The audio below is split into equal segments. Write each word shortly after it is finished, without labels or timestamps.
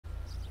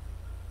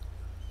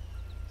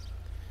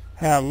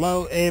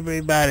Hello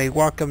everybody,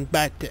 welcome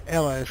back to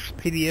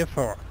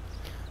LSPDFR.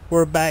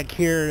 We're back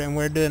here and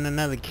we're doing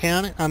another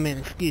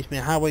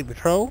highway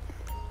patrol.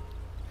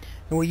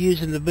 And we're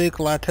using the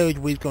vehicle I told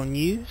you we was going to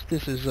use.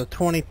 This is a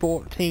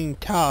 2014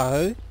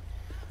 Tahoe.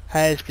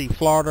 Has the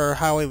Florida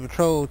Highway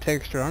Patrol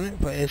texture on it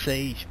for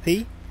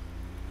SAHP.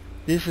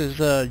 This is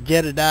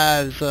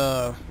Jedediah's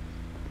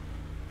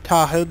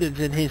Tahoe that's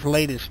in his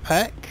latest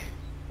pack.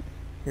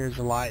 Here's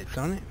the lights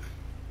on it.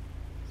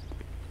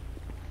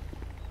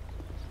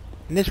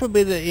 And this will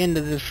be the end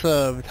of this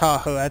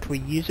Tahoe. After we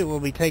use it, we'll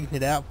be taking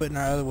it out, putting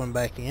our other one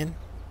back in.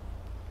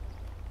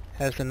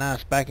 Has a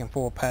nice back and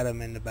forth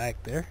pattern in the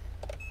back there.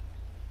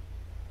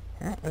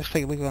 Alright, let's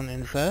take a look on the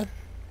inside.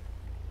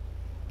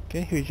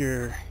 Okay, here's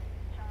your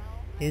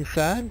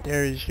inside.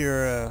 There's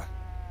your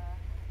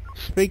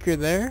speaker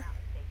there,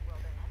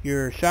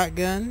 your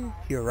shotgun,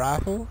 your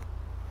rifle,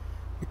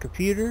 your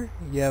computer.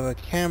 You have a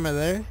camera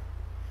there,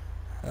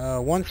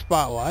 one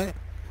spotlight.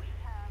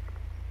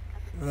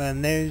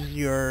 And there's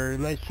your,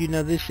 lets you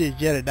know this is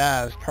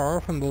Jedediah's car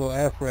from the little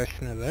air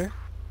freshener there.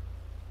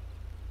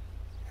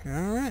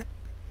 Alright.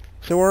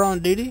 So we're on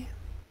duty.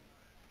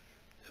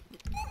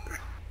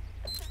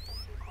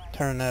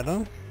 Turn that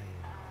on.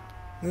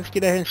 Let's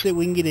get out here and see what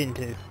we can get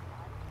into.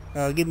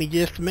 Give me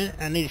just a minute.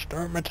 I need to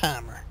start my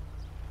timer.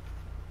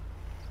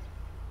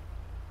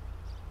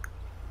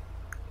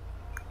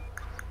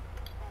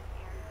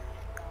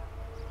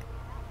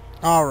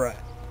 Alright.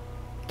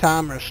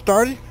 Timer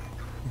started.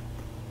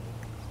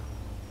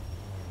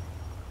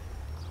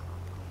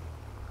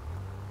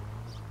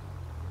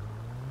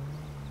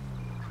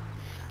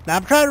 Now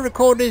I've tried to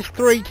record this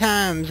 3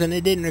 times and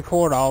it didn't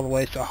record all the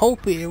way, so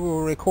hopefully it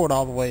will record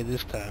all the way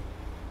this time.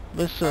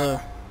 Let's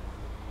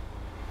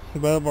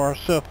above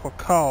ourselves for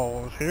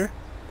calls here,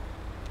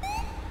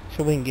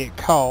 so we can get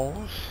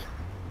calls.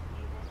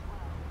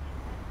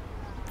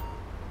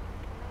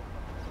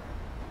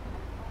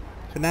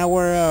 So now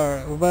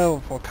we're available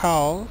for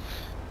calls.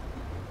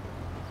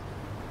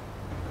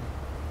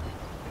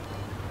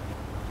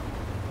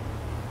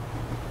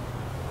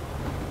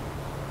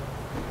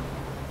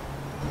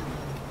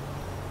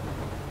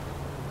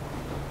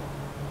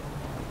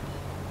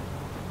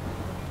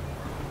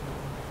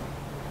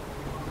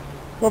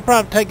 We'll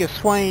probably take a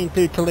swing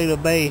through Toledo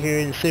Bay here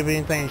and see if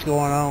anything's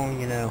going on,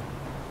 you know,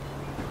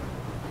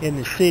 in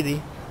the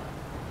city.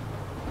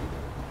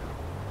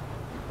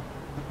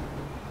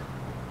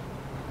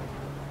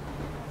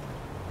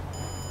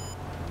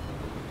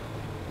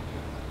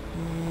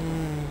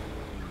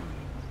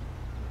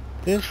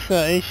 This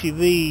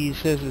SUV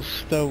says it's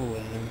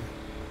stolen.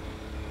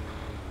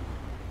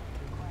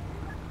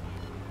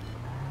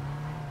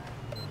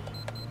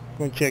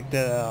 Go check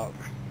that out.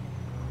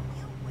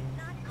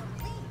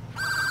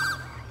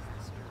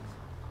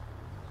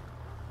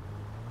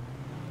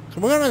 So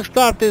we're going to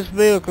stop this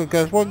vehicle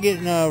because we're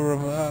getting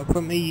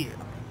from the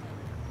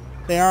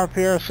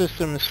RPR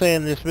system is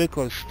saying this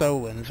vehicle is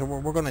stolen. So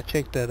we're going to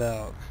check that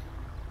out.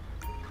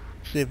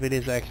 See if it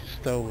is actually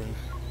stolen.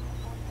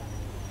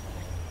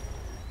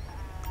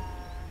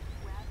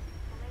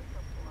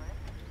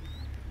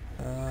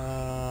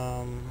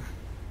 Let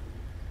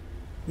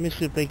me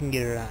see if they can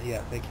get it out.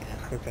 Yeah, they can.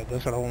 Okay,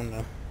 that's what I want to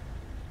know.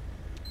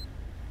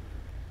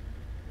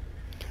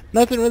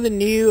 Nothing really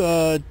new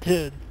on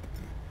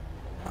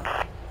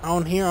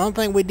here. I don't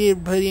think we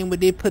did put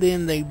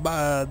in the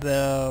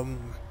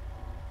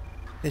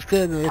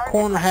instead of the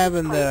corner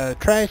having the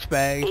trash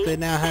bags, they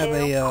now have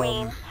a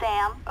Queen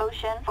Sam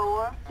Ocean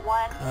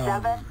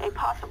 417, a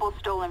possible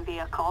stolen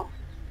vehicle.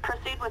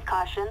 Proceed with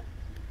caution.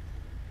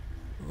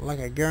 Like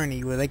a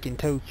gurney where they can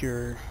tote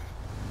your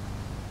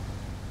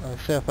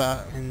stuff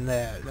out in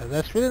that.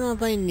 That's really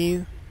nothing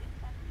new.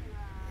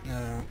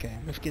 Okay,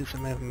 let's get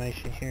some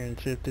information here and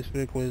see if this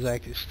vehicle is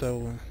actually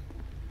stolen.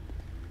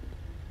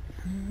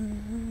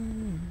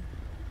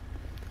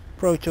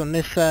 Approach on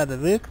this side of the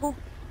vehicle.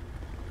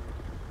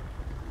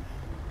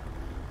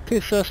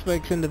 2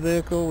 suspects in the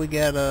vehicle. We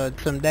got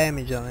some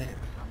damage on it.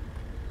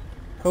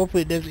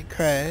 Hopefully it doesn't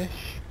crash.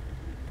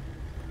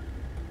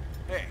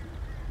 Hey.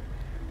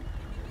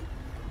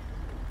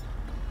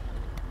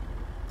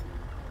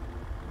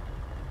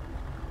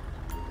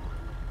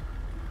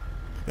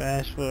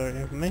 Ask for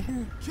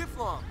information.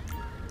 Kiflong.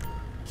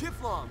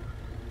 Kiflong.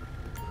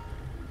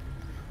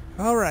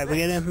 Alright, we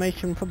got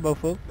information for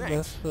both of them.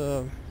 Thanks.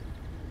 Let's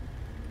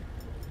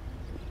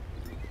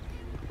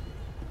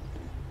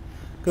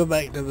go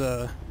back to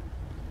the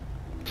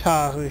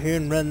Tahoe here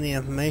and run the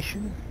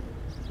information.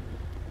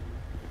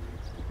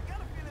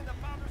 Got a feeling the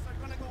founders are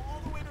gonna go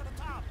all the way to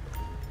the top.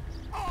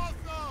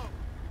 Awesome!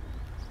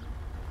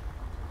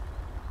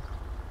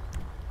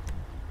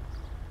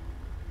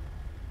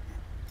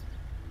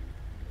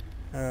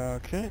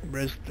 Okay,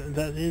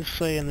 that is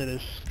saying that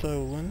it's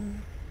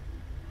stolen.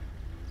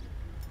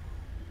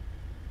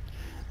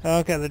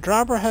 Okay, the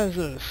driver has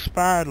a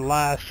expired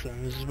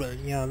license, but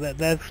you know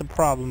that's the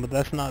problem. But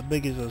that's not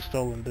big as a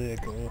stolen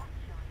vehicle.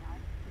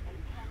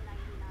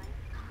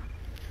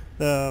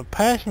 The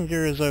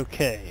passenger is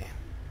okay.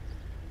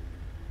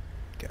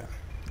 Okay.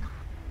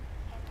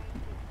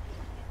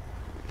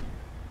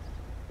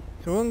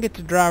 So we're gonna get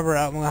the driver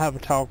out and we'll have a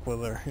talk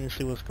with her and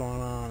see what's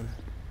going on.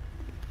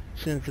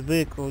 Since the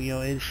vehicle, you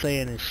know, is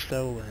saying it's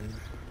stolen.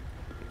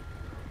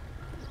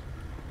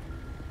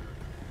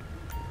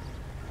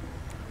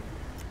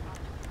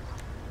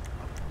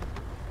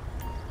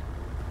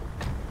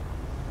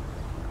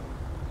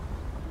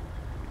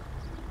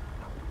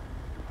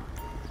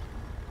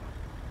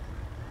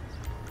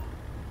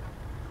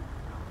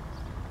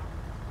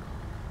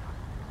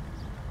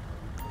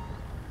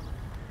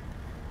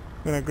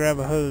 I'm gonna grab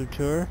a hold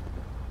to her.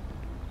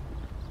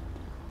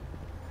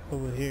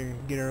 Over here,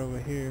 get her over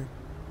here.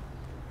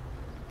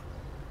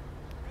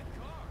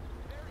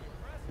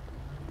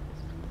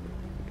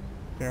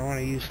 There, I want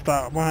to use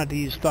stop. I have to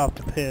use stop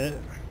the pit.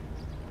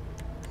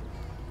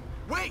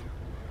 Wait!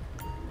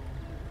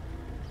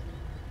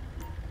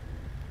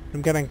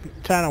 I'm trying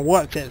to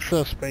watch that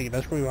suspect.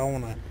 That's where I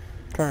want to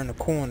turn the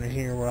corner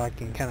here where I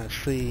can kind of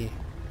see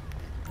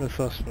the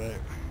suspect.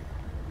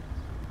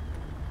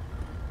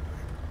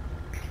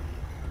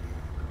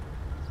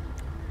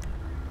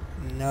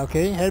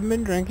 Okay, hadn't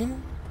been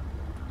drinking.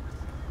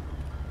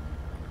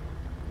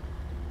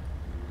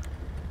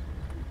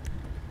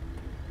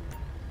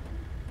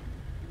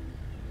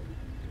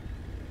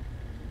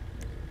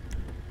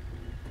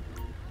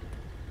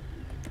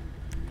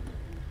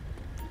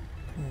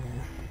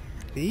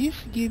 They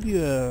used to give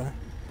you a...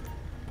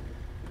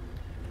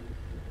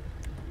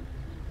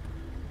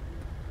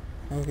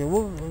 Okay,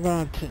 we're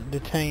going to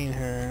detain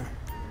her.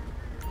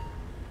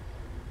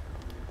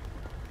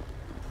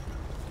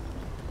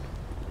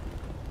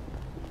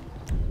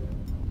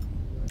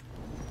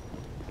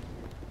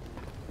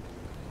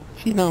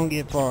 She don't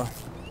get far.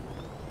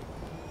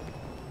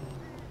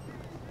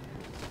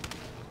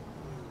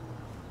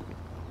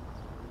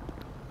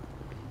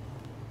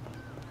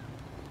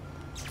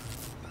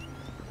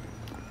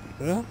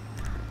 Well,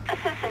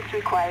 Assistance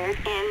required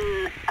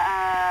in,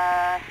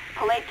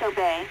 Paleto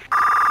Bay.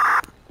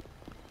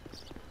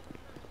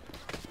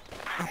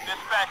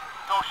 Dispatch,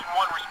 Ocean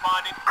 1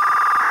 responding.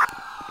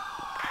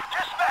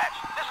 Dispatch,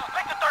 this is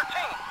Victor 13.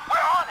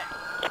 We're on it.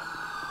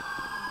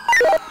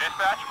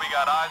 Dispatch, we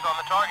got eyes on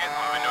the target.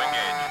 Moving to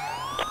engage.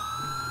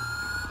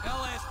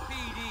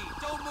 LSPD,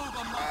 don't move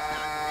a muscle.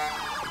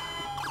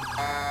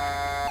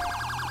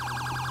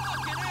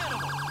 Fucking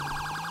animal.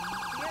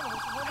 The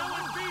animals want to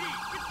LSPD,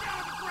 get down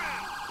on the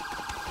ground.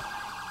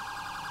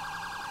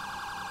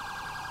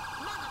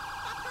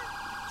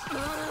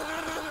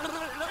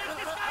 Take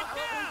this guy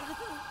down.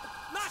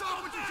 Stop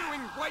what you're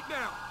doing right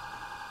now.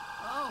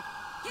 Oh,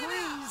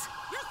 please.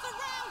 You're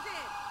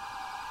surrounded!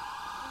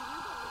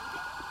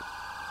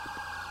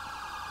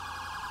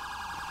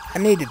 I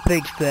need to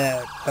fix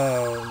that.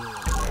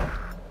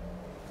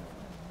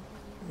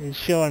 It's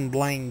showing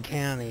Blaine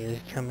County is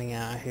coming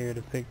out here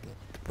to pick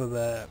for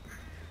that.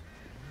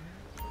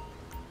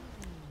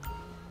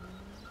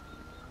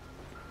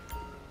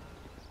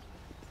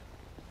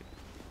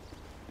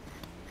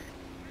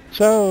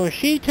 So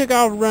she took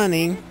off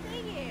running.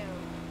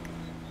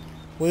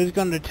 We was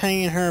going to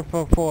detain her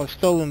for a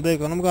stolen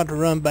vehicle, and I'm going to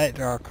run back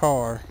to our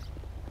car.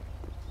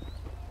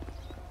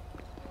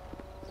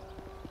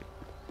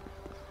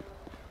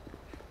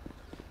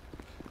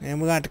 And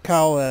we got to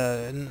call,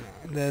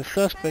 the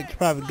suspect's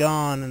probably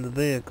gone in the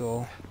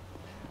vehicle.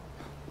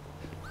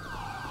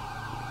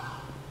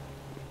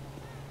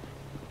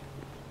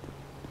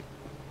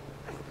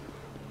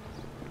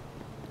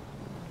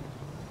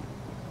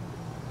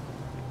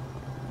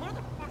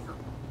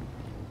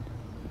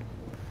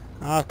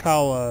 I'll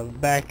call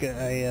back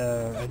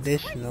a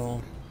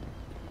additional.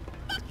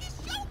 Fuck is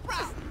your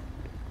problem?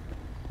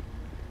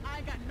 I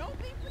ain't got no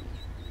beef with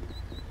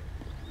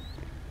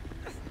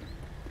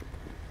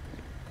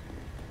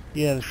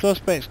you. Yeah, the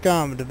suspect's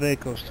gone, but the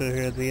vehicle's still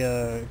here.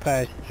 The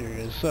passenger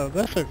is, so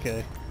that's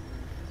okay.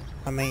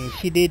 I mean,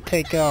 she did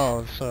take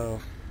off,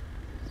 so.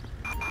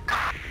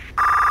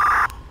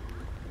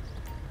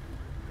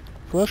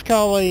 So let's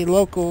call a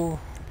local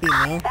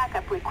female.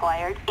 Backup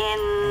required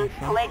in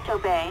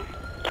Paleto Bay.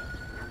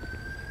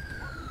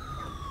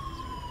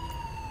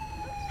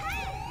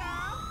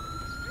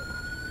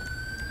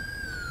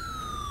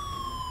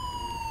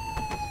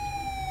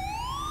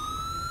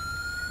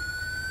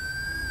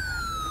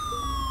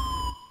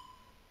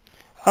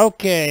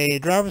 Okay,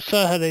 driver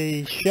side had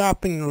a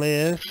shopping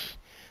list.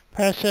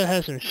 Passenger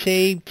has some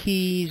shaved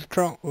keys,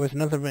 trunk with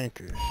no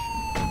adventures.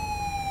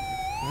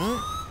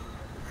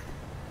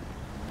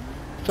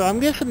 So I'm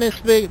guessing this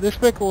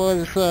vehicle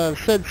was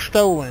said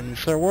stolen,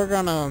 so we're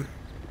gonna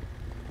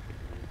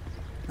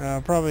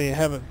probably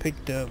have it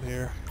picked up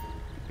here.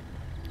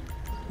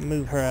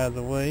 Move her out of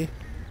the way.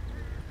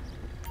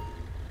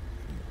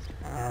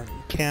 Our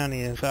county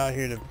is out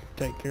here to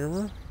take care of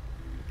her.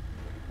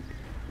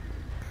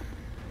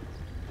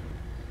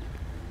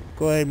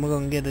 Go ahead and we're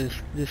going to get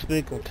this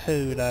vehicle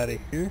towed out of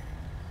here.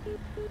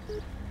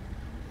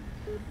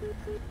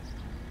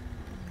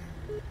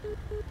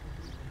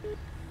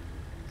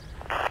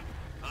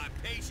 I'm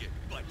patient,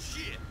 but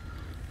shit.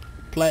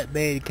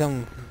 Flatbed,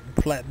 come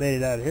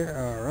flatbedded out of here.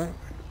 Alright.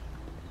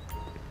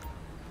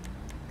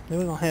 Then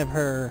we're going to have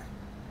her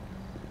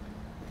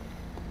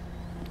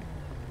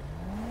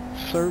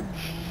search.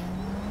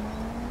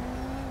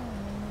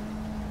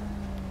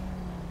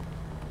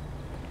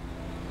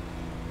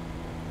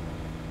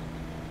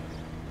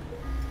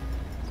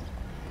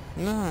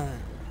 Alright.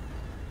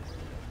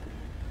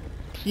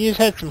 She just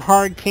had some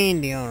hard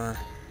candy on her.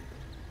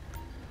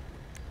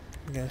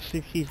 Gotta see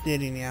if she's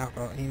did any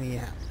alcohol,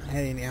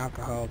 had any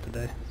alcohol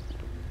today.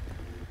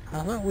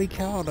 I thought we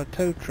called a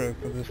tow truck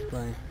for this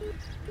thing.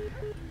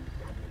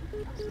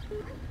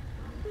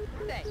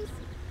 Thanks.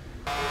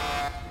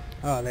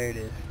 Oh, there it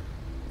is.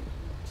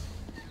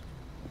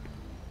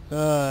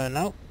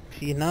 Nope.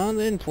 She's not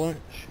under influence.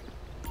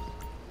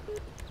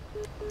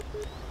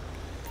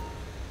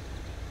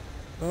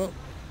 Oh.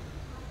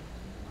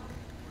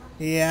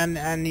 Yeah,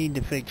 I need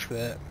to fix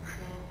that.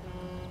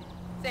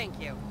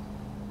 Thank you.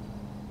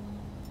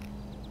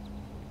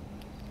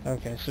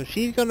 Okay, so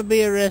she's gonna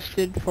be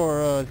arrested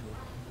for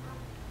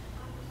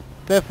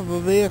theft of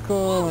a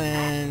vehicle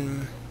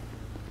and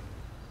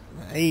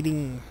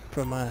aiding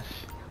from us.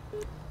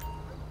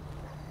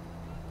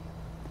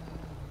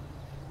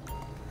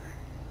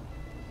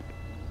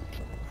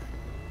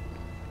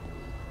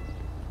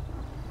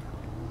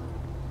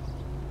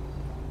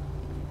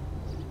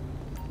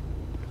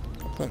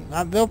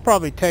 They'll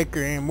probably take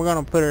her in. We're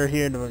gonna put her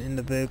here in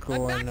the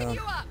vehicle I'm and backing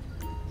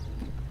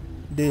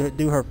you up.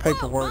 do her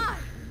paperwork. Oh,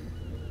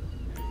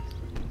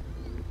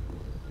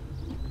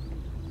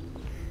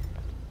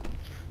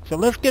 So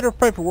let's get her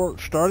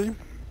paperwork started.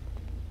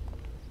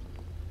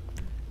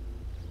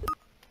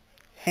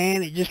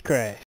 And it just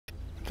crashed.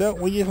 So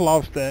we just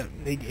lost that.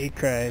 It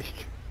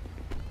crashed.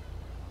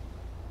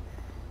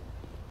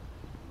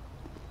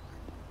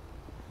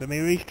 Let me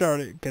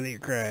restart it because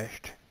it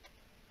crashed.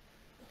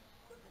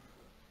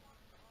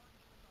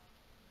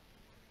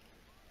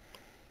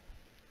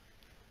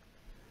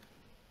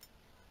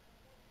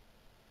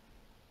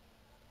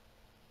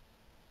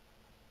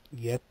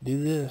 You have to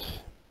do this.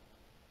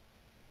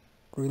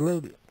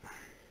 Reload it.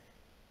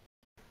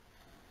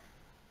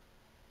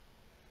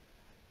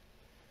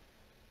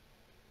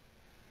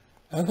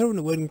 I was hoping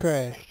it wouldn't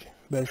crash,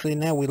 but see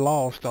now we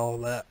lost all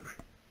that.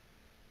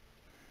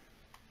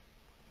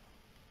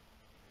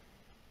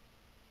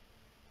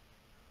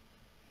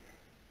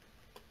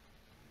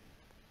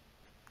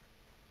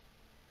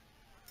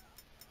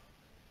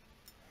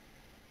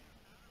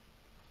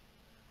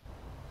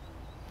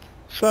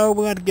 So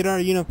we got to get our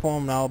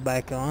uniform all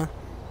back on.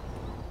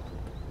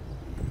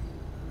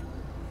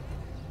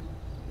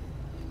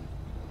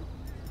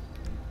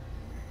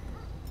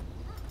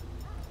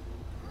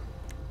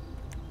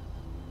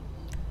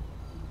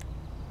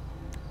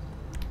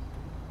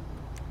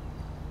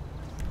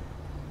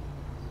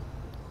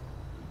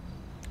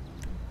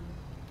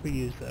 We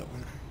use that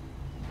one.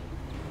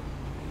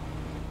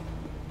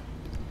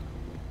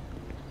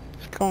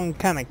 It's going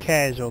kind of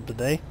casual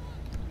today.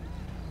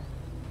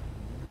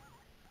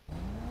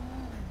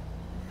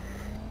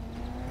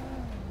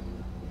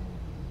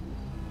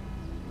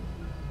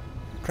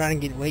 Trying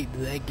to wait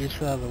till that gets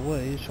out of the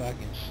way so I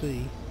can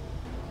see.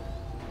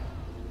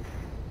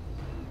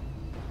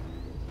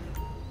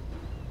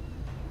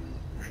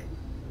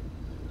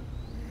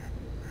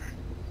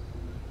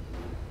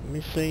 Let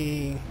me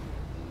see.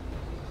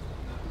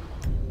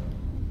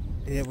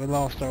 Yeah, we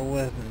lost our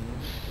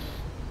weapons.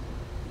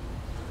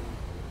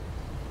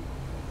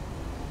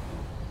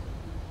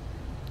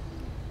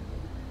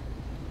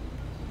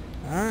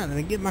 Alright, let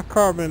me get my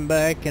carbon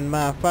back and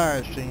my fire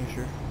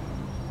extinguisher.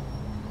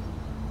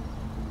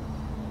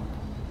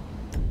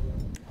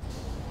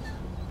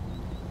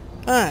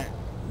 Alright,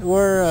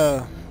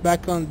 we're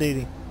back on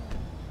duty.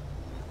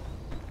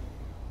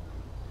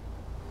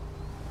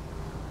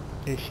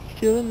 Is she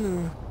still in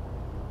the...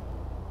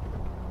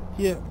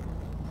 Yep.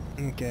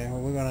 Okay, well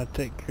we're gonna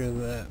take care of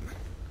that.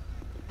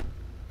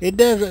 It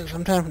does it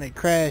sometimes when it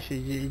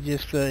crashes. It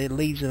just it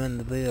leaves them in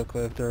the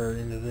vehicle if they're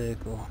in the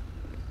vehicle.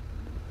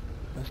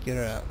 Let's get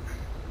her out.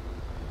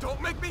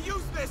 Don't make me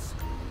use this!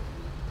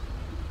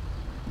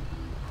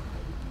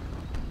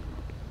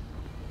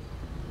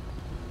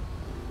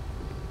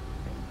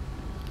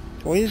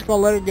 So we just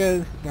gonna let her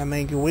go. I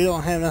mean, 'cause we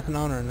don't have nothing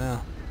on her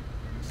now.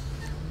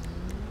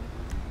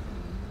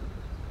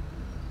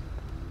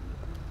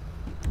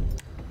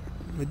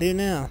 We do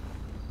now.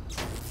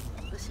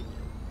 Listen,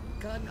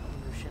 gun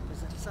ownership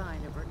is a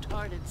sign of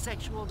retarded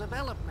sexual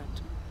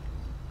development.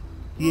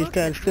 You just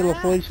tried to steal a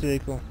police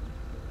vehicle.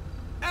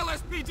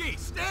 LSPD,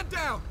 stand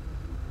down!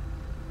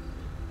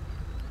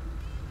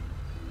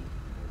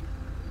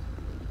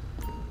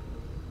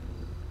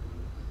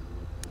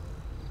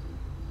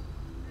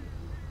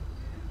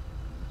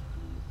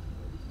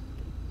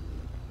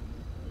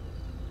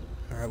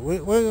 Alright,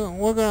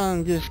 we're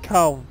gonna just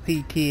call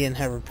PT and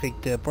have her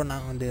picked up. We're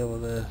not gonna deal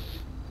with this.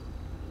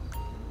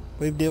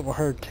 We've dealt with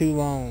her too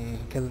long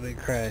because of it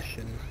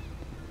crashing.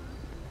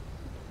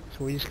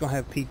 So we're just gonna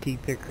have PT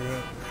pick her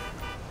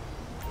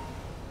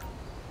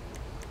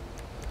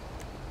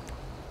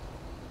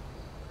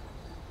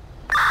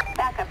up.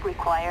 Backup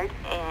required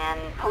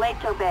in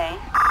Paleto Bay.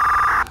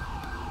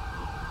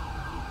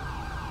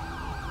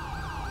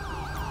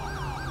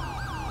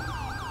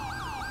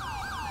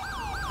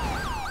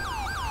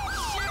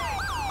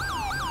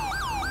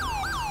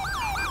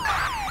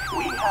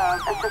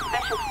 a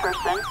suspicious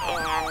person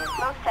in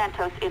Los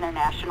Santos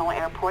International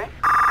Airport.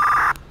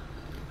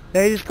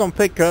 They're just gonna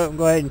pick her up and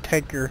go ahead and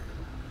take her.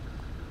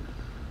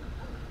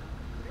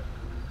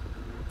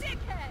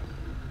 Dickhead!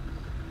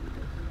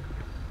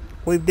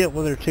 We've dealt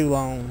with her too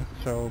long,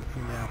 so,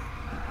 yeah.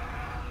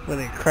 With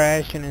it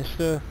crashing and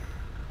stuff.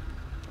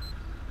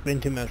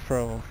 Been too much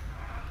trouble.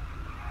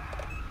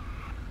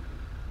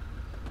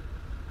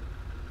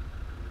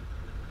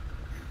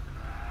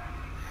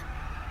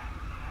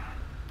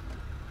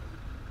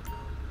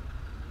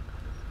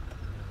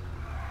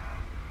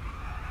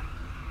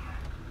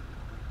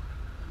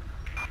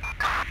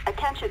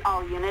 Attention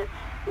all units.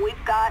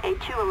 We've got a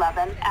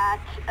 211 at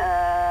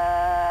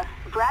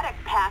Braddock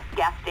Pass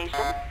gas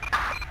station.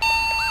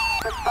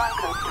 Respond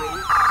code 3.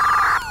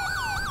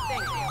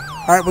 Thank you.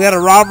 Alright, we got a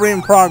robbery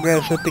in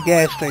progress at the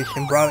gas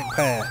station, Braddock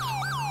Pass.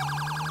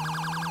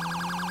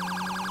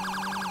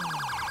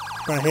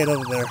 We're gonna head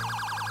over there.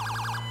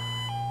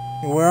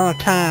 And we're on a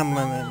time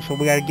limit, so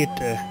we gotta get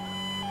there.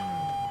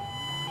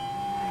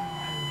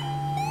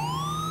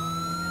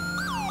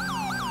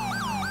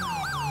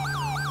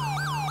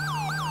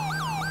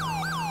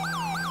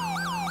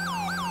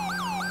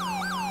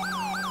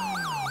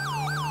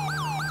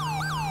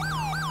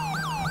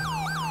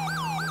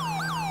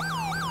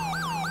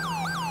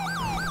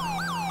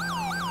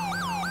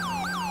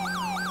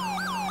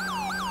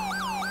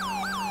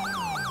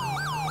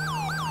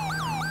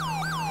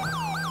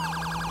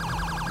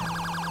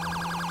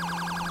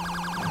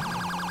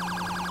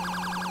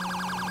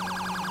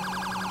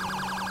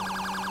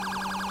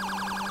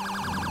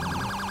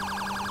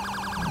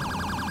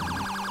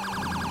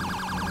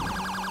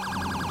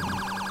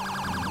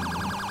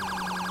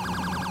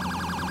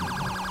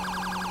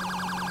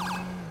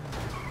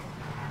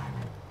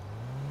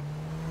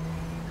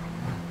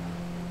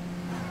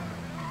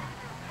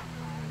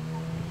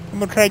 I'm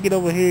gonna try to get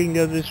over here and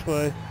go this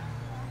way.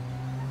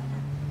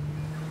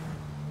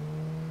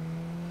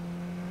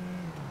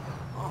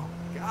 Oh,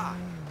 God.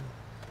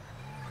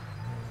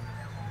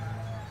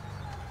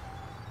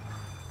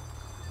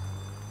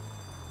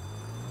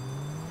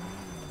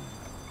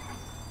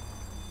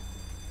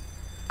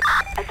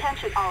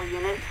 Attention all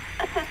units.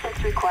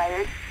 Assistance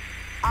required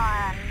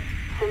on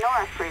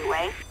Sonora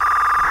Freeway.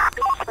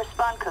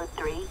 Respond code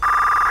 3.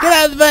 Get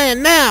out of the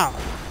van, now!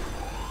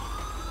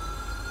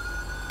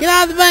 Get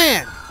out of the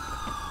van!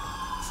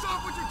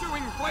 Stop what you're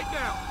doing right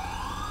now.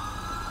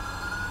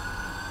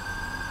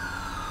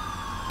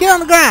 Get on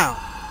the ground!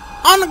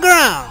 On the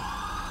ground!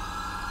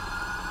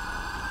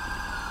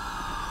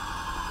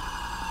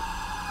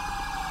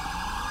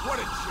 What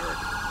a jerk.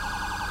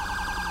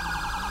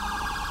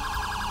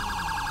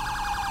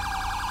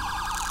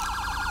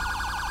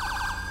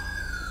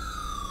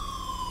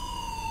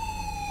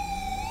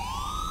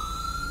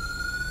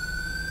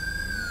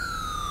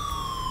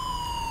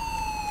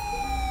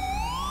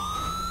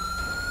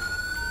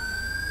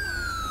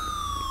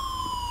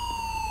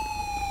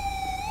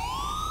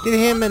 Get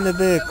him in the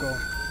vehicle. If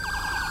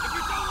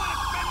you don't want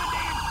to spend the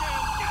day in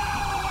jail, get out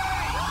of the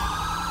way!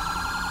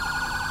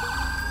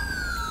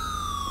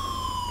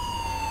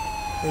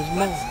 There's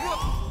more.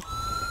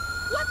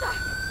 What the?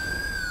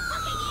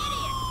 Fucking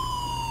idiot!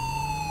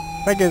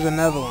 I think there's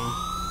another one.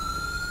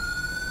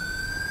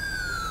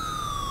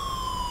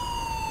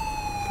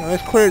 Now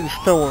let's clear the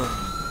store.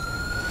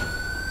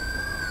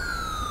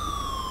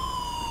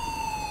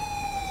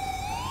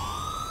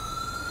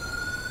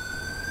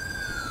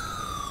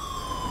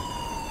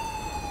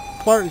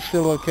 Clerk's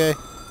still okay.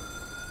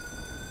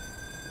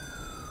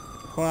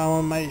 Well, I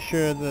want to make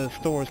sure the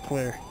store is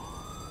clear.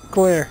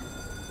 Clear.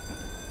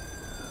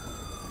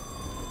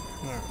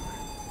 Alright.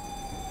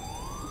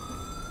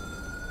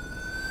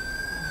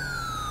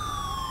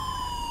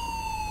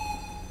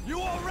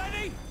 You all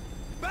ready?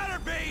 Better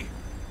be!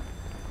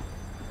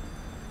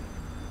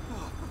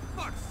 Oh, for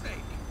fuck's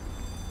sake.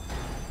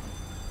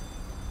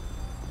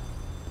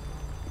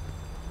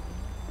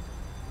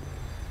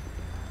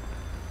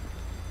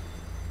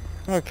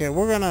 Okay,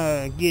 we're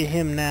gonna get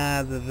him now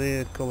out of the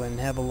vehicle and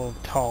have a little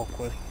talk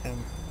with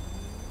him.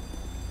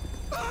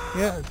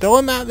 Yeah, throw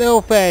him out the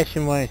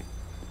old-fashioned way.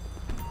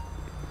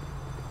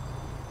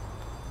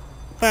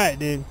 Alright,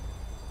 dude.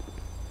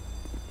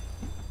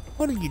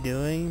 What are you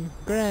doing?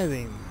 Grab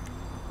him.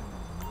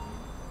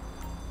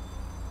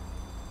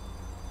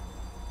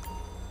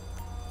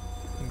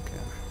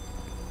 Okay.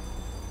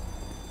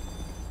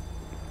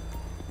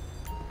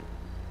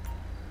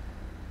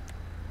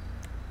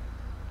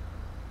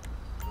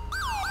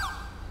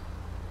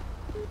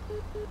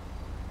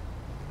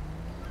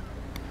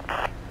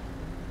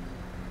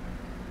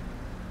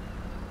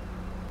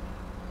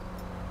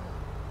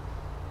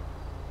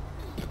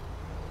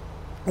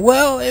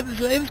 Well, it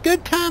was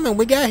good timing.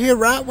 We got here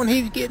right when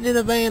he was getting in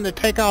the van to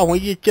take off. We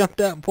just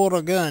jumped up and pulled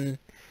our gun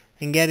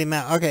and got him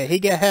out. Okay,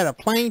 he had a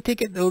plane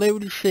ticket to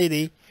Liberty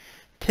City,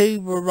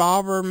 2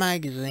 revolver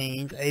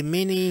magazines, a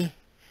mini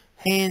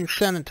hand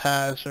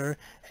sanitizer,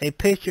 a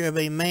picture of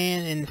a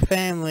man and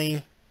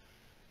family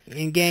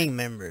and gang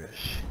members.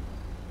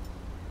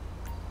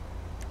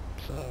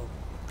 So,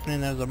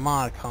 And there's a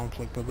mod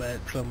conflict with that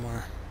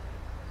somewhere.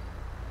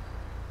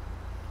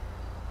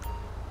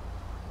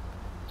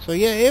 So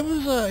yeah, it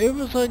was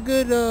a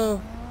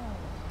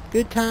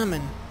good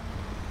timing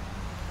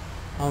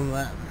on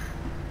that.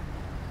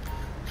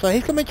 So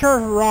he's gonna be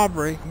charged for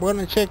robbery. We're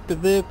gonna check the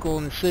vehicle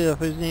and see if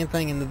there's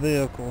anything in the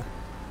vehicle.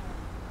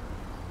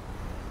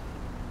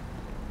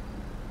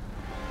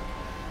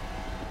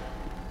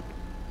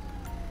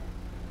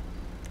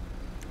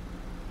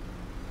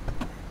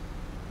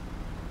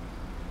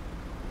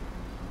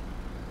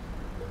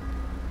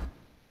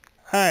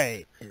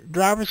 Alright,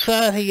 driver's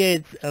side, he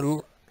had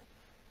a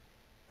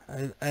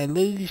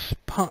loose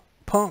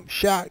pump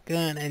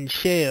shotgun and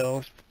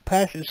shells.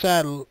 Passenger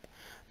side,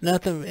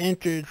 nothing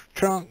entered.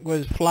 Trunk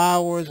was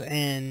flowers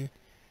and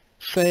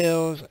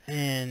sails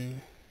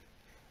and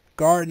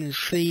garden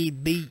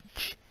seed,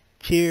 beach,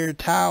 chair,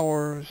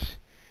 towers,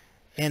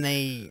 and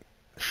a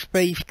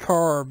space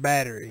car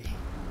battery.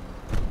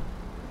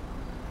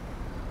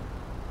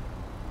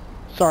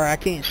 Sorry, I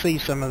can't see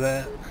some of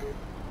that.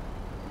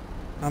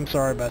 I'm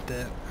sorry about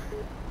that.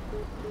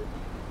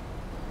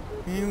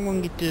 And we're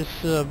going to get this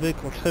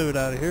vehicle towed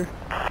out of here.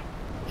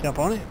 Jump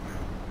on it.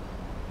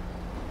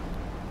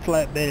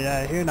 Flatbed it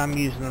out of here, and I'm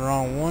using the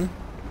wrong one.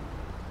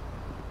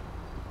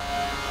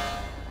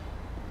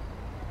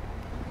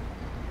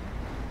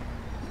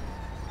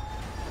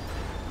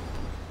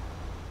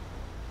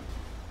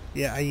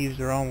 Yeah, I used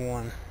the wrong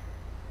one.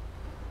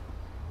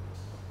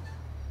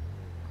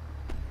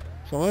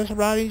 So let's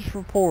write his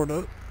report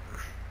up.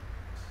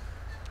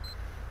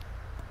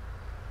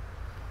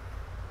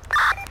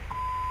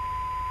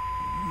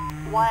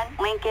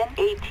 Lincoln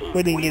 18.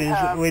 We didn't get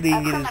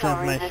his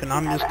information.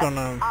 I'm just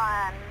gonna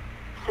on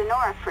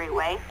Sonora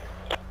Freeway.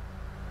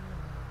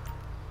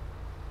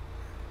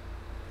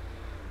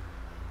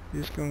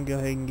 go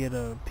ahead and get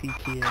a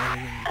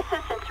PTA.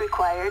 Assistance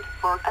required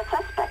for a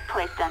suspect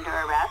placed under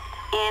arrest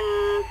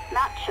in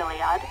Mount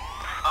Chiliad.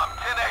 I'm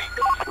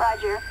 10-8.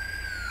 Roger.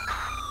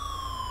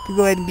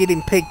 Go ahead and get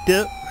him picked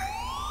up.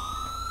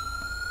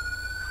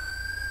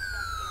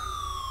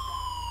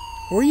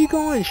 Where are you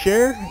going,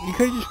 Sheriff? You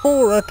could just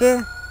pull right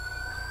there.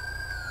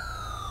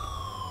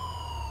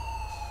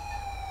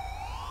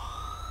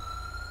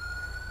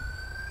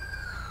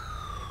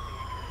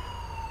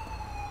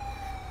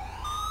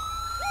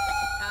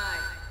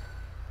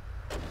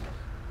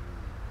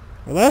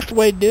 Well, that's the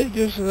way to do it.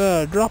 Just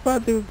drop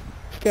out the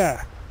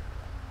sky.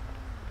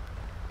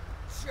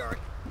 Sure.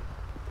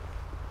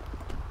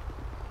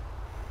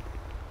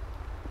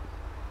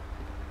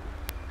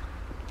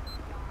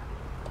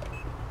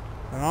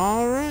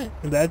 Alright,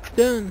 that's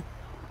done.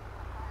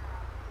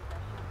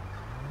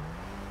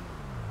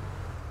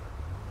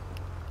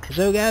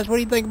 So guys, what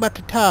do you think about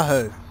the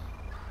Tahoe?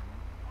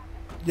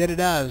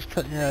 Jedediah's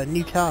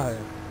new Tahoe.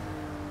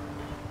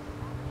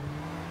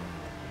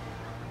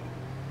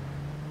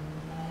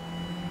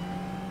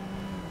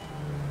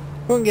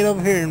 We're gonna get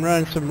over here and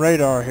run some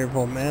radar here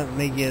for a minute. Let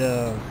me get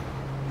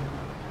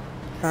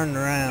turned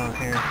around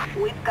here.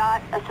 We've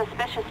got a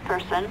suspicious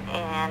person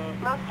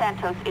in Los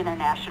Santos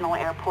International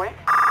Airport.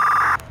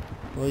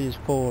 We'll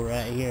just pull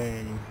right here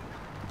and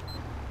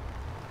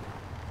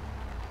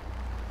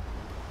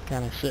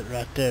kind of sit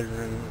right there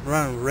and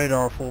run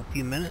radar for a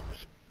few minutes.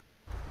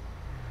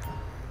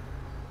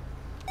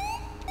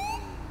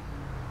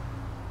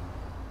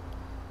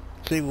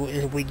 See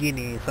if we get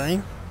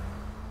anything.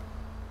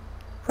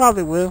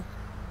 Probably will.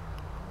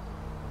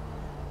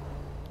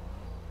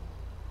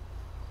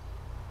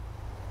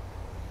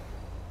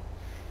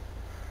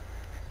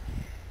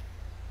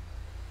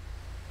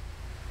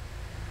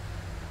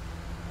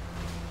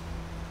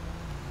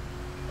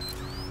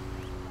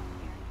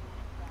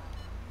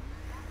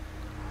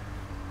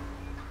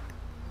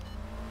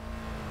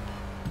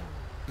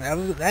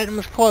 That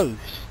was close.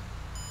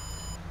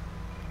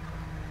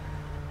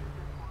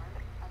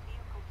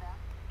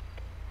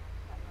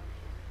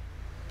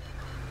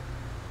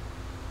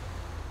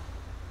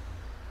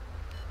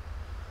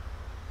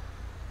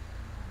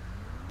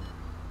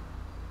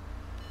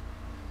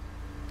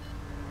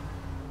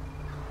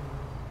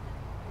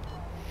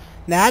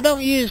 Now I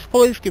don't use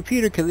police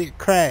computer because it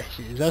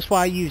crashes. That's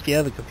why I use the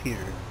other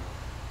computer.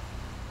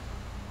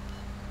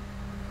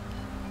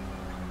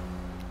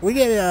 We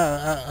get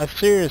a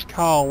serious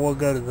call, we'll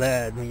go to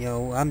that. You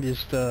know, I'm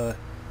just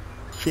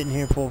sitting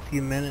here for a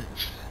few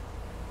minutes.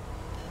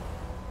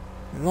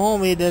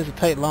 Normally it doesn't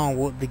take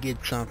long to get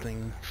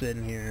something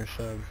sitting here,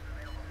 so.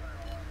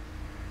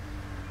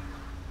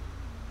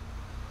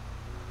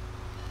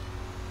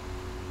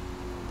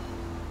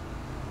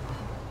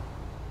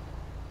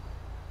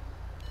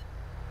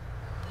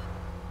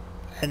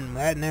 And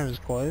that never was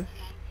close.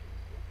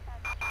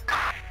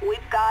 We've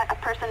got a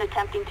person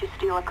attempting to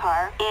steal a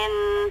car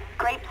in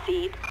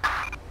Grapeseed.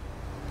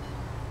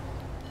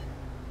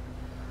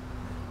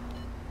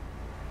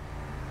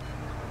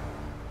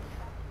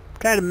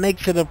 Try to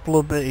mix it up a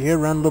little bit here,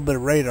 run a little bit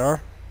of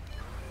radar.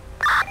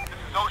 This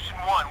is Ocean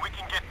 1. We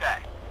can get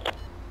that.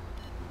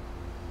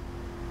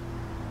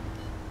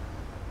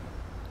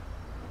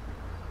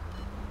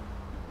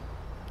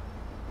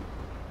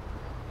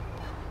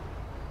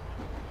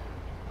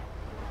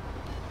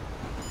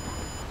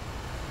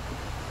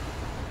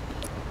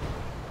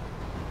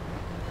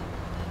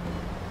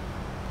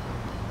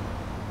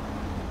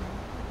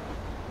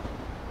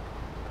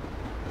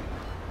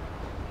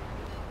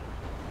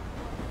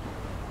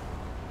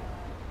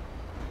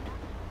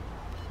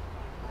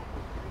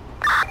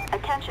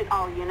 Attention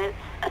all units.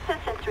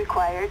 Assistance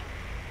required.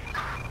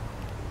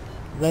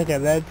 Look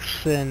at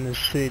that's in the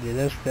city.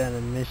 That's down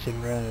in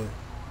Mission Road.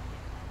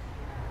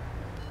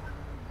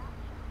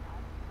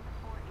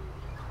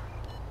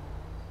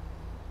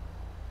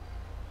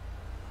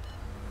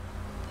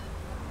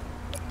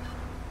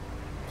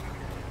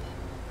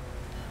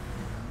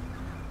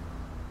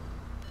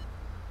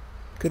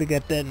 Could have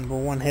got that in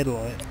for one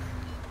headlight.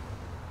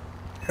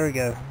 There we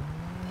go.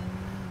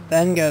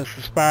 That got an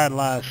expired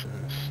license.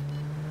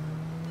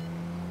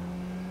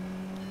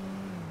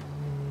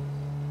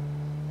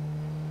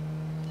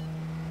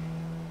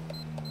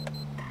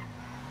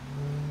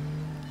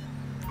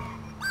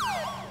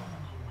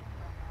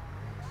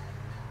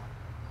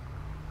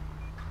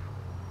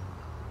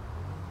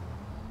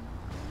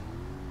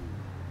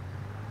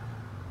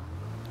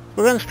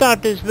 We're going to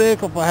start this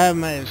vehicle for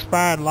having an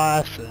expired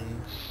license.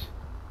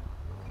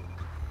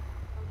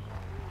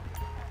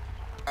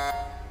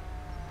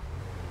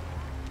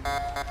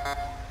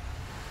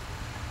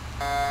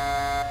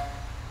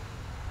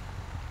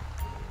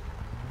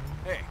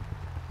 Hey.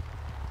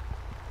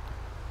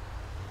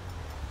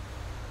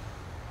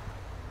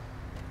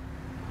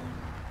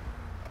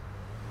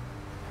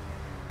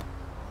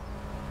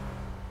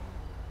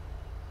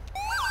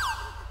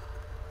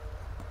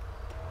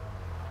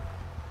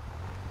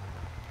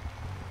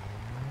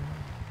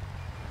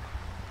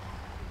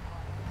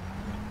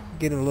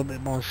 Get it a little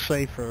bit more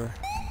safer.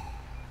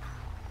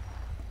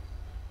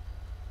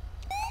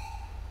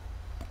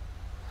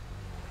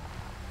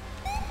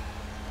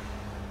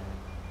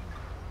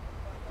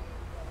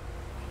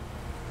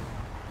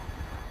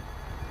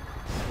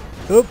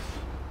 Oop,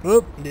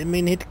 oop, didn't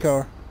mean to hit the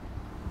car.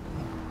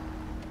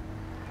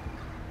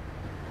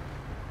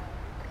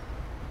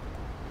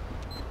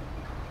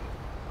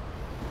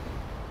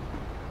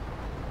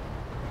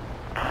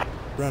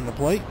 Run the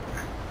plate.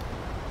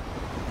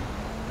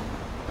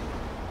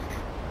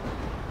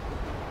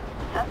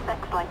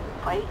 Suspect's license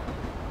plate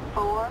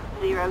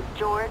 40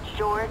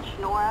 George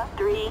Nora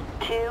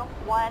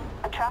 321.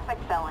 A traffic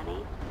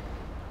felony.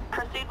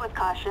 Proceed with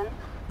caution.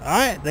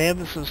 Alright, they have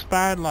a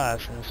expired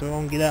license, so we're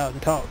going to get out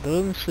and talk to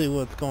them and see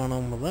what's going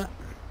on with that.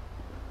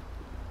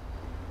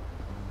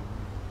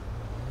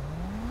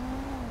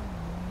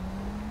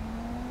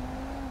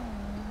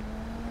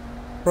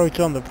 Approach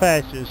on the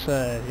passenger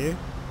side here.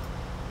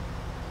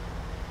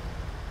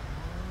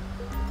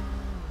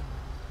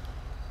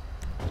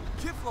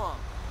 Kiflong.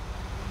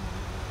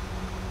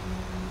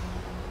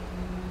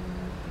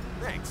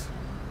 Thanks.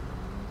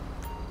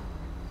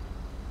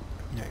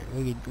 Alright,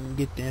 we can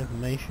get the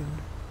information.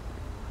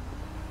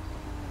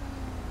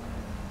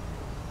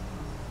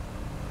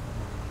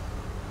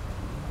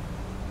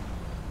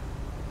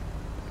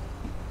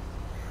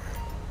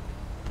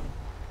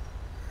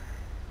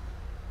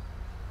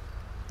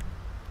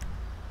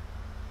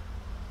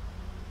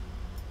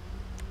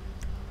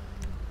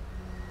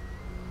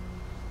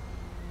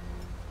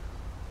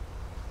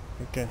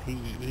 Okay,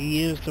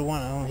 he is the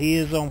one. He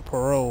is on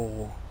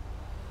parole.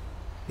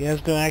 He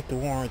has no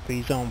active warrant, but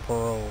he's on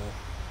parole.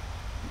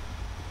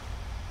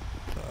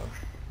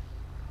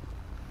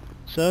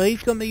 So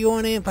he's gonna be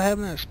going in for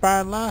having an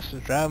expired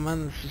license, driving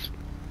under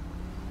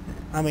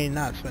I mean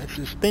not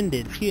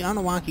suspended. Excuse, I don't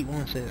know why I keep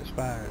wanting to say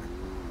expired.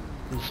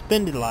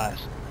 Suspended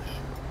license.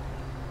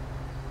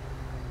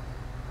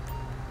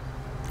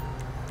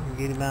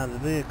 Get him out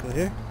of the vehicle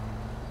here.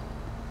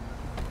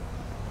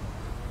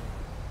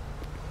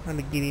 I'm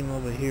gonna get him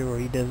over here where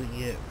he doesn't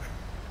get.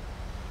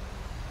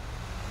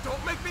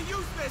 Don't make me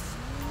use this.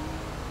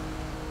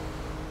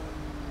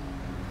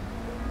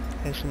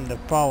 Ask him to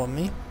follow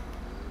me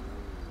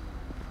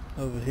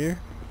over here.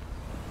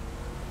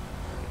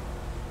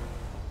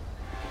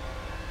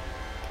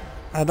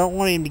 I don't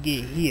want him to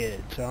get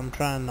hit, so I'm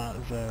trying not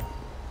to.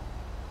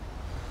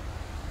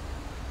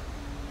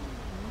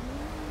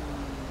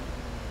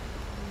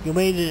 You're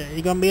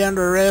gonna be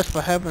under arrest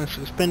for having a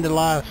suspended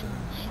license.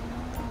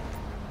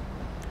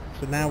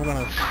 So now we're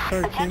gonna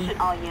search him. Attention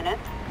all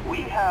units.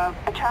 We have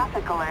a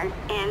traffic alert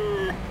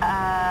in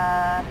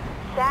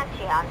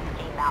Santiago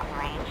Ski Mountain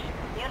Range.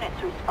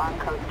 Units respond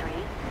code 3.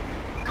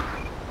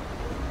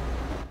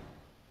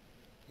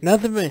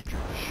 Nothing of interest.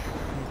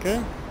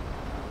 Okay.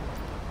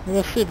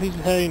 Let's see if he's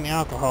had any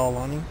alcohol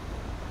on him.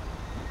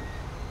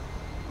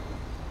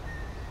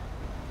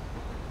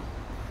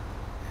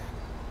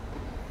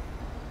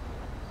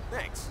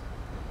 Thanks.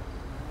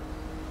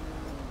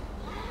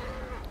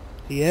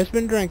 He has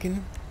been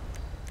drinking.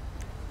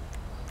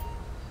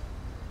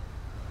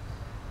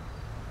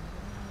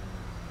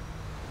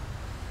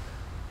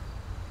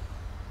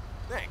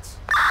 Thanks.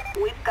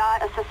 We've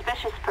got a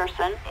suspicious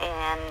person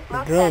in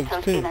Los drugs,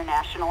 Santos too.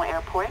 International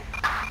Airport.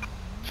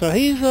 So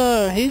he's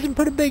in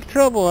pretty big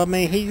trouble. I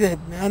mean, he's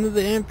under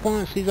the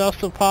influence. He's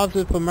also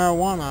positive for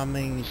marijuana. I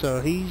mean,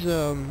 so he's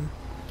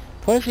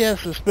plus he has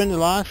a suspended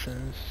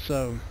license.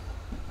 So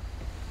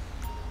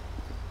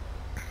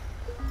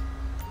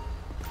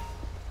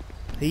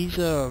he's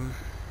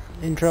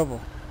in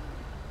trouble.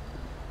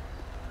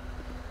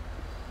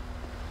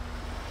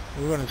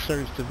 We're gonna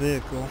search the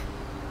vehicle.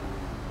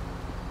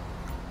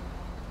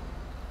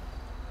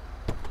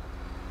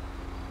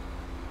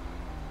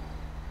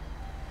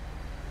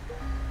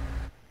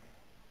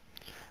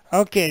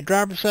 Okay,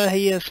 driver side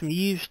he has some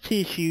used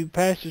tissue.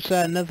 Passenger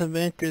side nothing of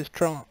interest.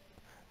 Trunk.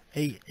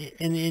 An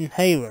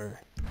inhaler.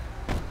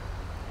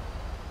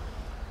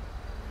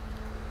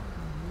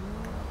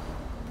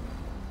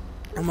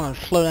 I'm gonna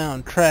slow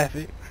down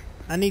traffic.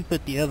 I need to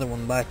put the other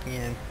one back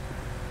in.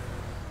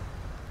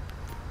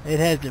 It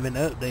hasn't been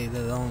updated,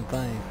 that's the only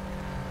thing.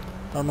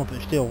 I don't know if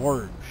it still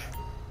works.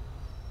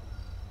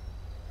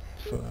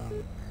 So,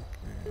 okay.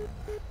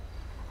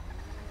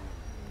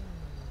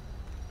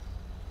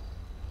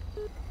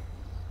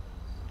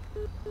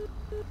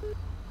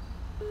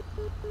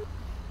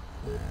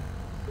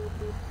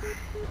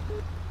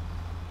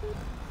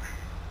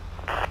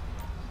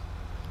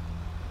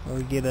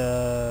 We'll get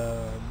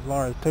a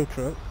large tow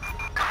truck.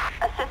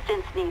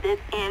 Assistance needed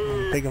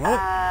in, Pick 'em up.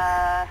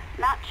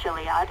 not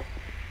Chiliad.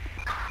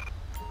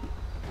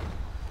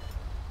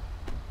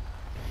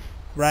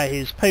 Write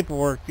his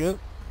paperwork up.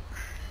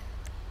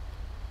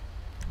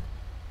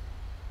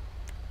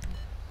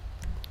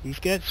 He's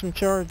got some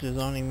charges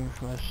on him.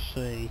 Let's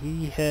see.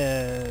 He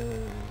has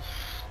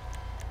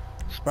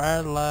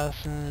expired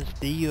license,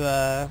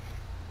 DUI.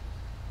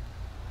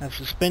 A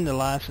suspended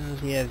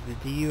license. He has the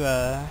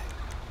DUI.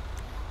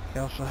 He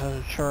also has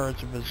a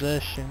charge of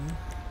possession.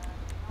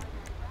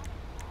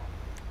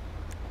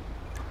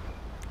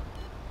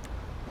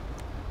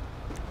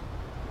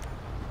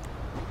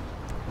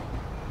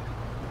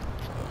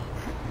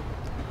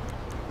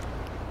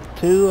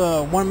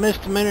 One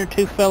misdemeanor,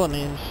 2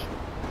 felonies.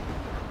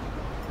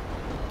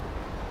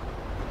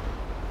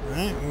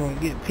 Alright, we're gonna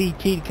get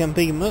PT to come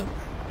pick him up.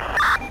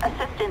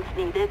 Assistance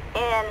needed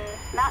in,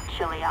 not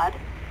Chiliad.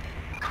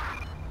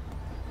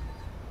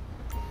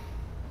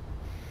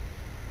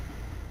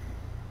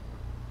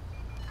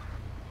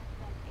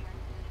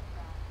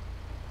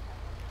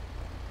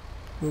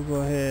 We'll go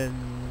ahead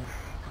and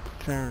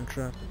turn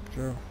traffic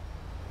through.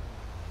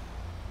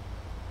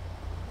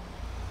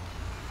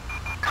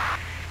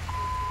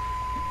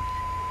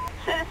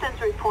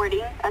 Citizens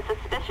reporting a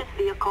suspicious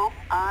vehicle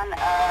on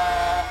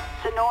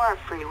Sonora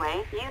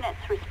Freeway.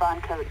 Units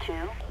respond code 2.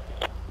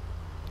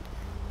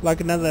 Like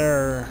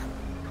another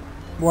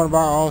one of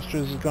our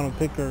officers is gonna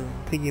pick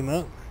him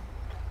up.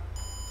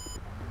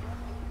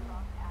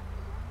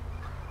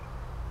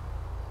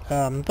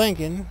 I'm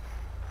thinking.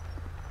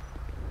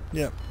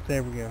 Yep,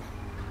 there we go.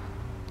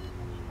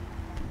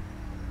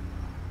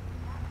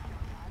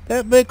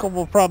 That vehicle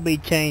will probably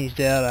be changed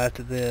out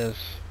after this.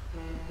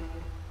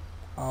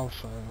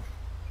 Also,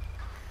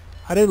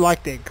 I do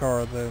like that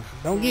car though.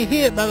 Don't get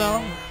hit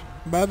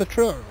by the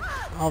truck,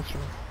 officer.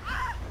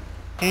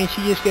 And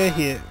she just got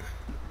hit.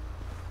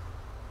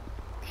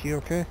 She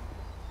okay?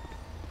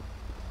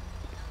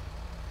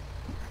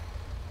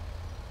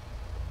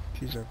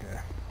 She's okay.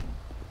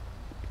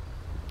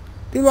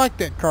 Do like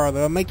that car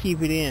though. I may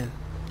keep it in.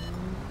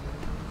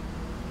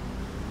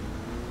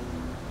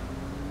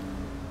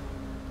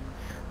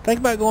 Think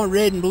about going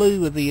red and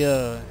blue with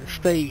the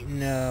state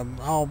and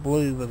all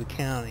blue with the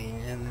county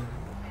and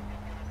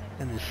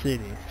the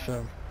city.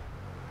 So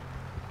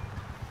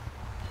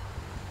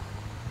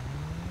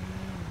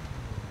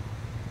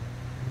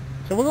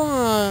we're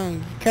gonna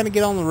kind of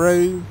get on the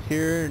road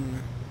here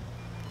and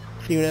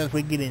see what else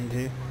we get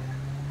into.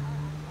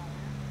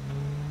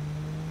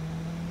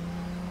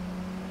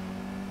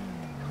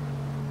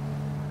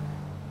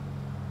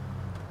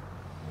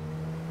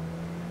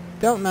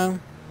 Don't know.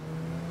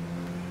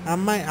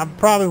 I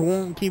probably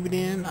won't keep it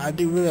in. I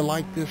do really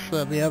like this,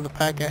 the other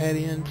pack I had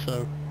in,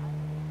 so.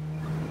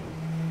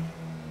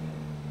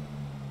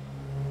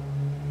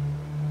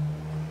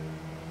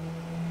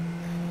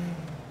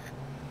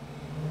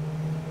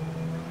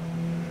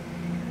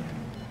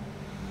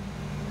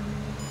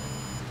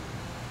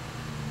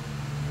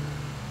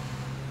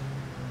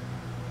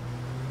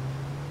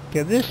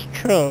 Yeah,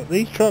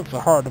 these trucks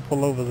are hard to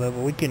pull over though,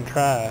 but we can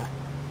try.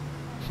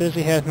 Says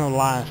he has no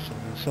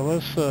license, so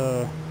let's,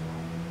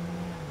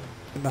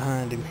 get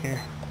behind him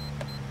here.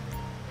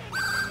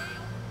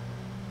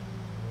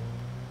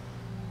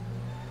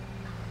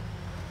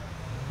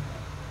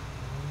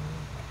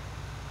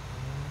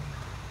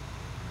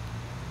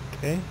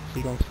 Okay, is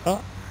he gonna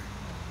stop?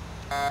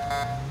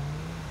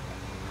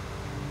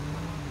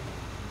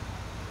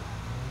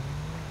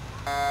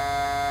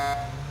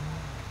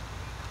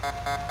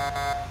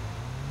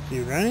 Is he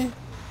running?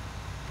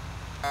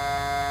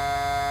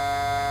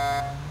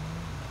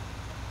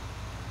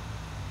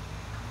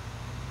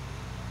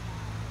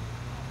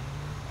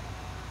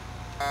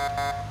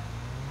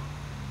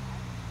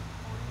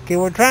 Okay,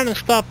 we're trying to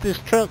stop this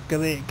truck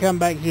because it come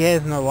back, he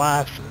has no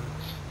license.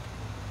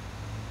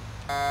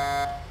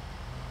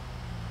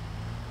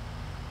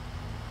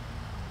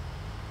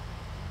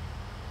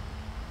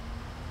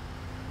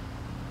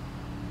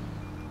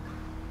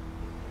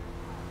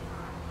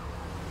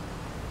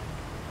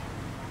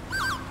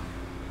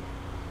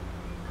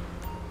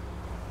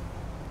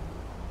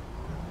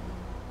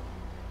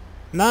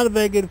 Not a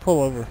very good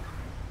pullover.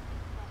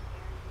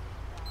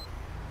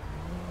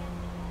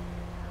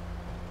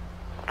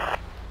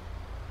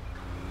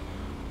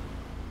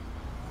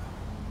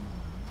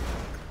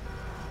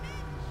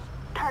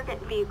 Target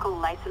Target vehicle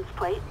license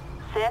plate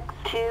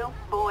 62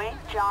 Boy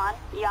John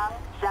Young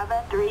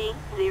 730.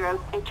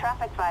 A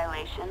traffic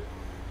violation.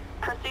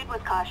 Proceed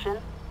with caution.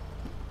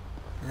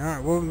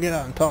 Alright, we'll get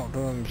out and talk to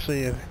him and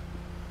see if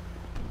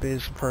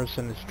it's the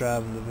person that's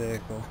driving the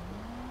vehicle.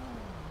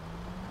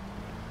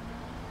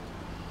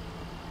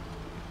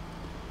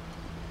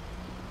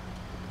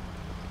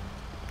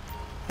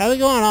 How's it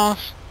going,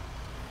 Oss?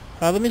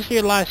 Let me see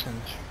your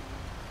license.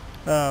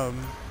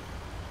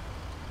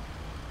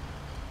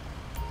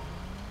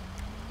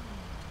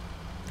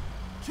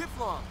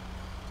 Chiflong.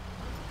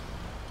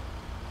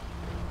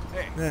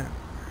 Hey. Yeah.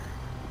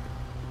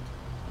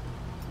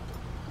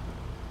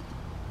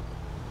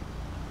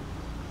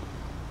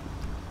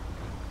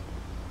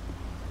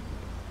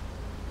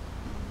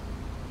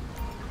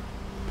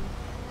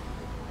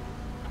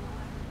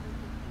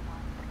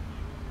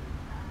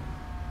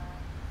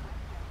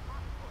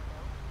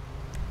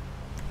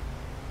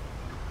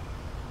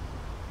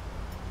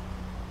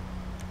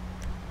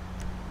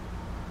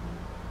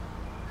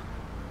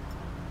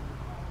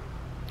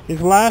 His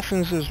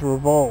license is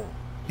revoked.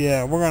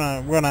 Yeah, we're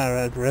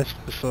gonna arrest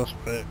the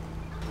suspect.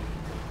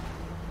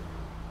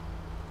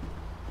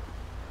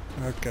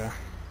 Okay.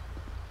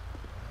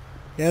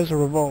 He has a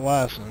revoked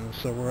license,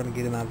 so we're gonna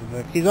get him out of the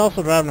vehicle. He's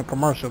also driving a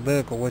commercial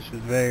vehicle, which is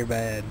very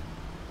bad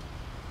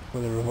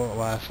with a revoked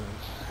license.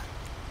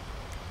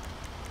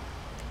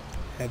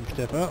 Have him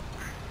step up.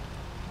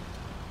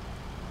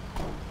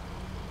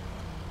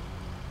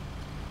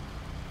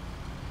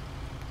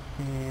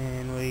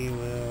 And we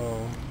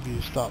will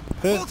use stop the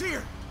pit. Hold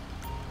here.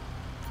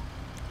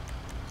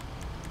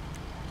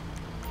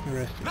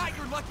 Arrest him. Not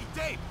your lucky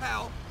day,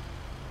 pal.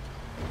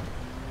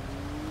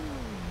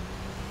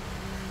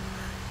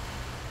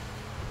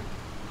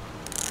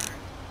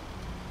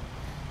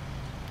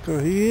 So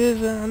he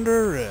is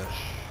under arrest.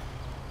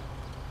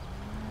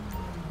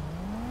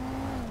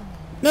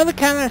 Another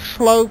kind of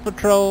slow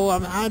patrol.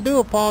 I do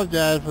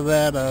apologize for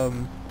that.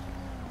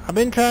 I've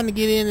been trying to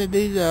get into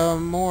these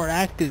more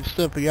active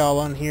stuff for y'all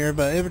on here,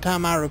 but every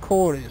time I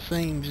record it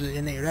seems,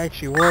 and it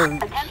actually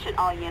works. Attention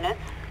all units.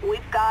 We've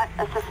got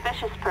a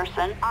suspicious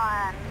person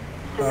on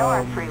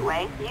Sonora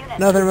Freeway. Unit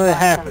Nothing really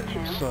 572.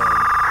 happens, so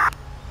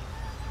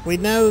we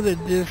know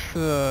that this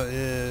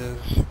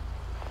is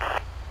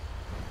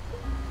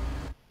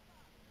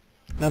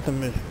nothing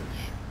misses.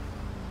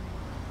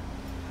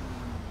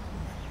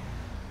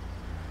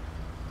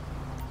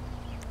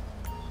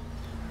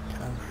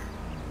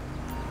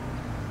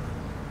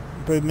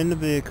 Put him in the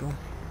vehicle.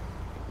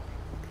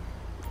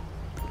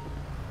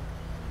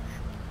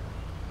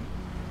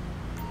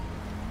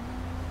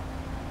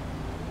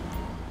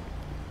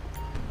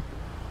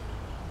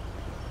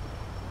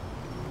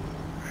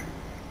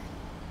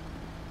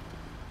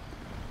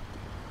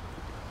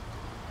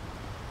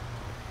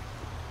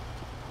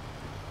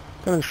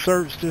 Gonna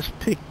search this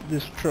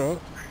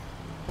truck.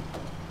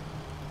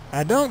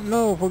 I don't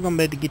know if we're gonna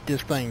be able to get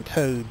this thing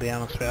towed, to be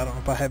honest with you. I don't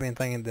know if I have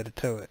anything that'll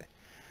tow it.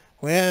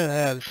 We had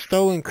a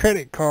stolen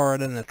credit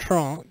card in the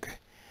trunk.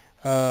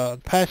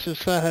 Passenger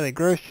side had a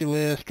grocery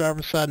list.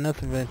 Driver's side,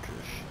 nothing of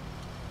interest.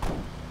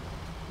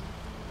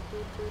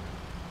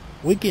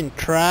 We can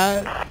try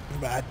it,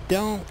 but I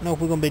don't know if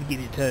we're going to be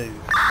able to get it towed.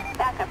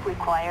 Backup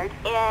required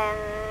in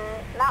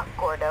Mount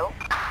Gordo.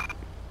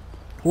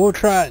 We'll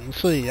try it and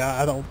see.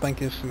 I don't think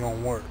this is going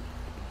to work.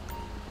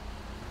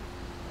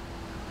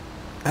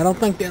 I don't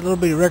think that little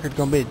bitty record's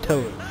going to be able to tow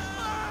it.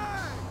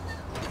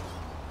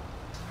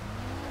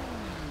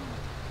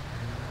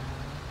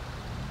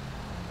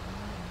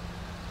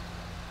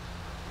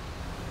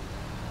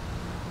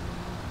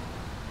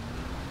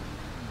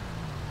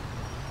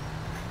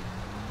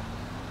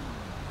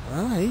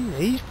 Well,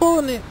 he's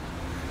pulling it.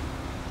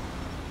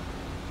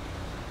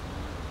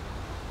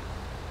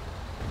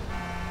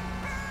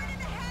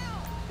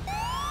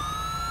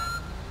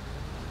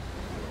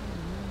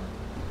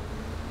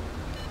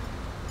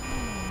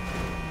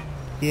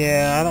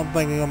 Yeah, I don't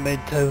think we're gonna be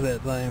able to tow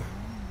that thing.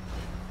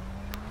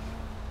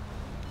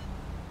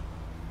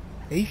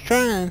 He's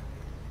trying.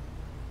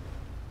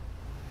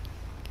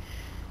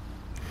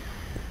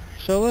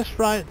 So let's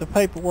write the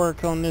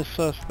paperwork on this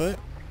suspect.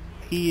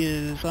 He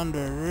is under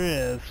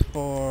arrest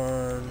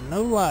for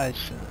no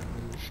license.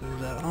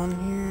 Is that on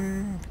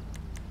here?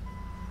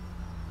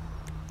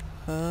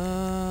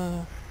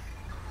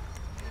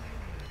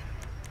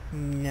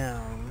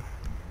 No.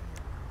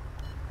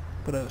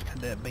 What else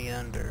could that be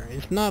under?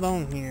 It's not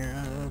on here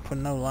for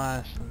no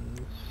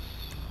license.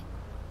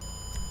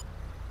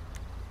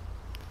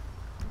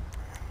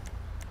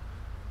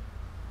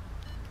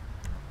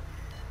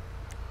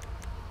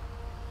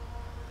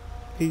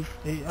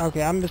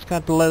 Okay, I'm just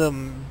going to let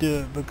him do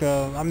it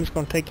because I'm just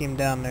going to take him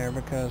down there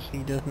because he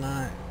does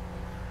not,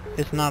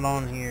 it's not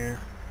on here.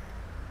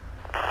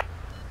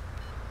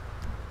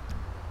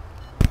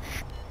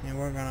 And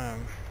we're going to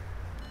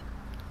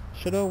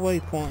set a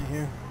waypoint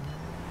here.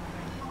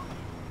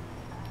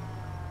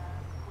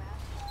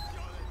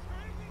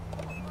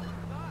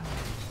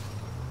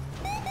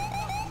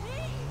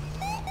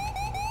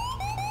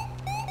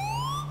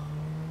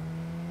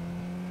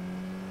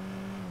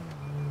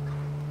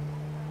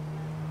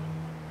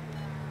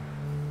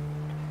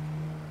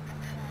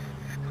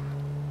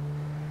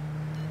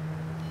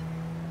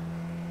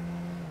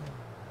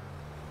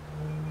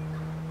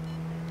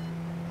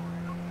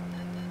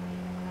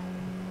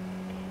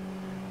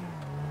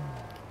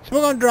 So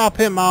we're going to drop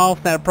him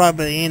off. That'll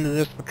probably be the end of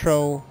this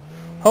patrol.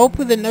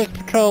 Hopefully the next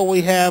patrol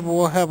we'll have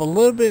a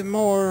little bit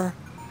more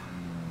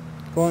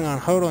going on.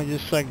 Hold on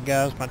just a second,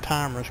 guys. My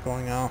timer's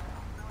going on.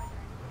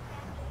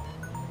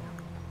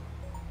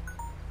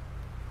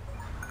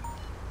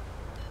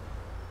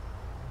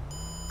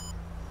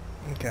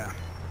 Okay.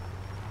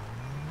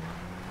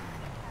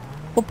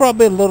 We'll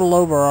probably be a little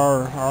over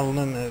our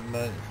limit,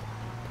 but...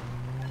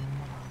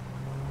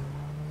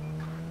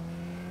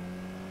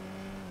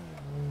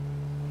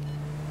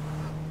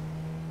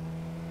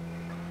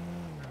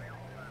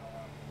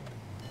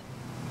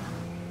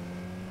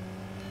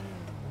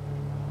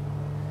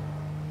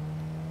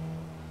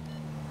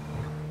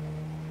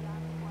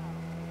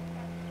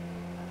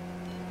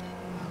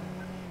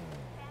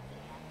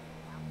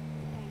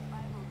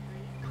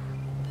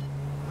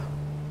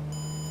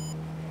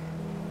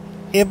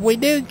 If we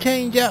do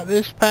change out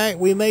this pack,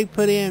 we may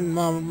put in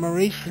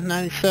Maurice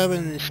 97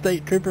 and the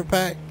State Trooper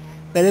pack.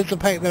 That is a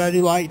pack that I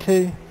do like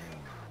too.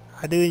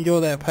 I do enjoy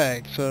that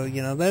pack, so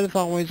you know that is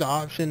always an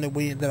option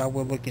that I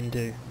will look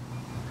into.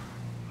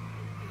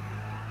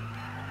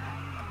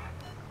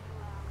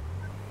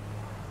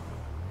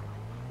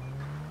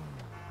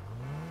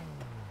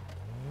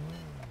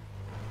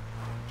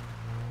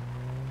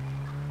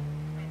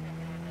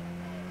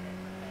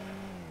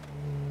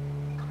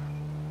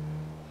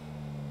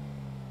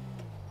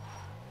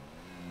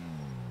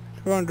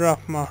 We're gonna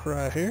drop them off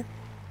right here.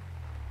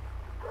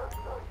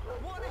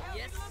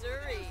 Yes,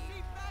 sirree.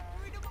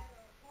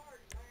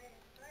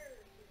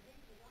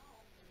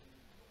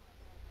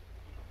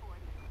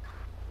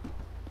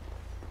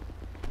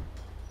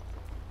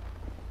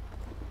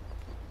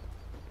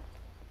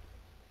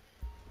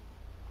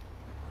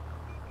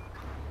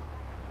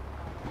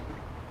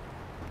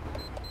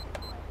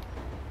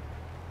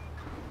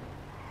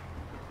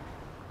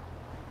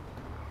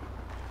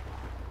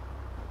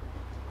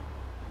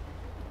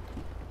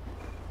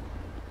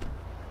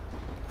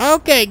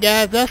 Okay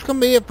guys, that's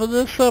going to be it for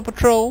this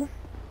patrol.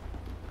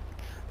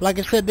 Like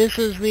I said, this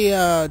is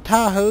the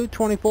Tahoe,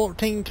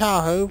 2014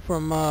 Tahoe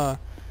from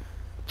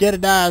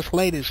Jedediah's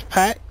latest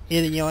pack.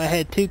 It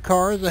had two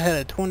cars. It had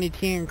a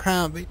 2010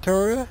 Crown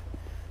Victoria,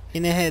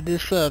 and it had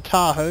this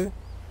Tahoe.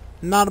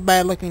 Not a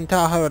bad looking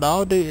Tahoe at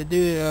all. Think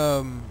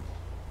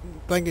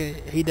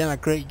he done a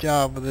great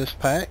job with this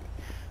pack.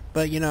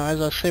 But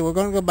as I said, we're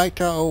going to go back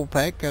to our old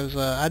pack because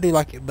I do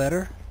like it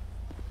better,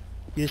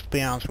 just to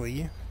be honest with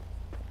you.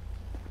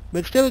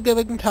 But still a good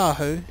looking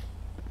Tahoe.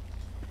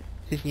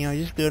 Just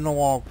just doing a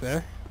walk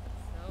there.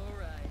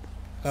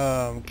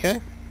 Alright. Okay.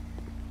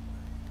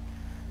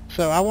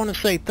 So I want to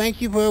say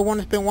thank you for everyone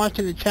that's been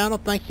watching the channel.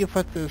 Thank you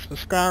for the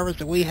subscribers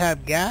that we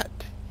have got.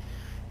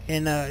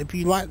 And if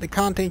you like the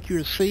content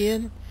you're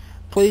seeing,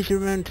 please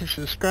remember to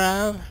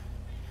subscribe.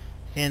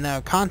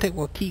 And content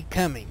will keep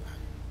coming.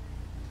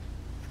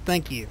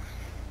 Thank you.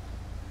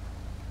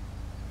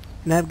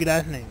 And have a good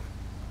afternoon.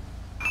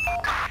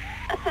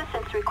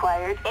 Assistance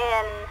required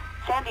in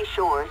Sandy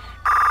Shores.